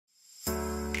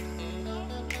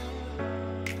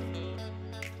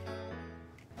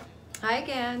Hi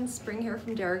again, Spring here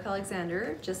from Derek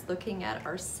Alexander, just looking at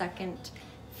our second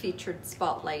featured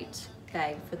spotlight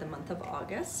bag for the month of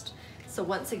August. So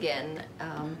once again,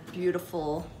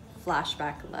 beautiful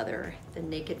flashback leather, the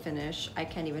naked finish. I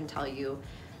can't even tell you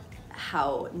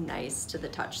how nice to the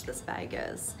touch this bag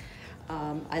is.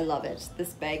 I love it.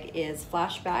 This bag is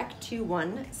Flashback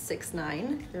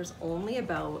 2169. There's only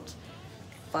about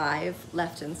 5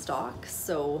 left in stock,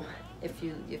 so if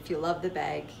you love the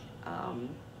bag,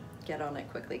 get on it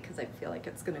quickly because I feel like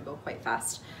it's gonna go quite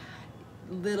fast.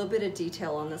 Little bit of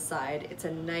detail on the side. It's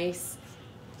a nice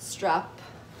strap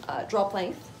drop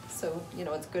length, so you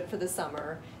know it's good for the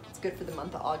summer. It's good for the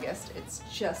month of August. It's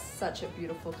just such a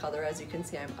beautiful color. As you can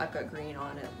see, I've got green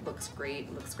on it. Looks great.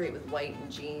 It looks great with white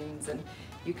and jeans, and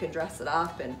you can dress it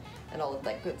up and all of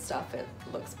that good stuff. It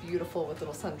looks beautiful with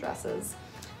little sundresses.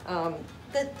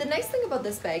 The nice thing about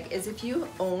this bag is if you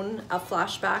own a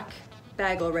flashback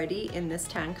bag already in this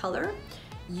tan color,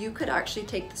 you could actually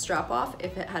take the strap off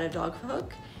if it had a dog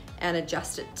hook and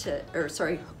adjust it to, or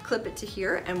sorry, clip it to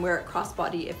here and wear it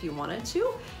crossbody if you wanted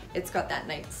to. It's got that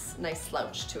nice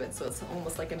slouch to it, so it's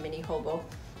almost like a mini hobo.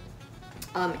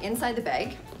 Inside the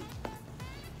bag,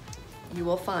 you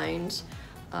will find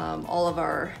all of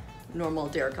our normal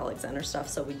Derek Alexander stuff.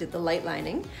 So we did the light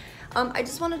lining. I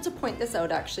just wanted to point this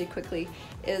out actually quickly,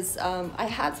 is I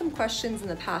had some questions in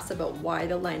the past about why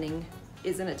the lining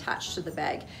isn't attached to the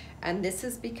bag. And this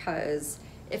is because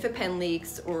if a pen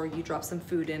leaks or you drop some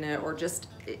food in it or just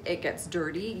it gets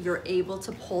dirty, you're able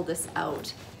to pull this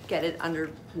out, get it under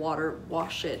water,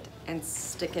 wash it, and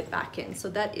stick it back in.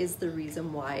 So that is the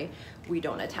reason why we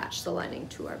don't attach the lining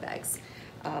to our bags,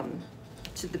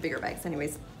 to the bigger bags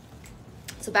anyways.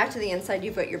 So back to the inside,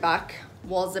 you've got your back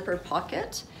wall zipper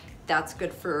pocket. That's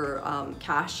good for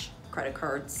cash, credit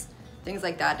cards, things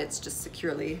like that. It's just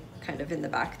securely kind of in the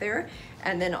back there.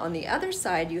 And then on the other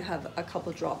side, you have a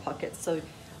couple draw pockets. So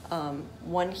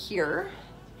one here,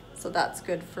 so that's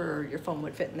good for your phone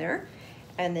would fit in there.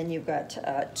 And then you've got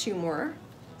two more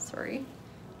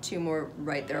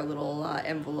right there, little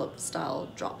envelope style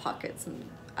drop pockets. And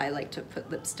I like to put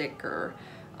lipstick or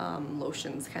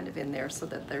lotions kind of in there so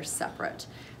that they're separate.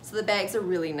 So the bag's a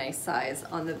really nice size.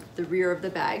 On the rear of the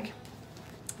bag,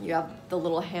 you have the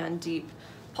little hand deep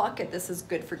pocket. This is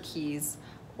good for keys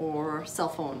or cell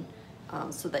phone,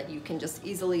 so that you can just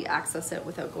easily access it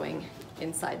without going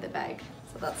inside the bag.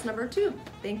 So that's number 2.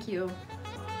 Thank you.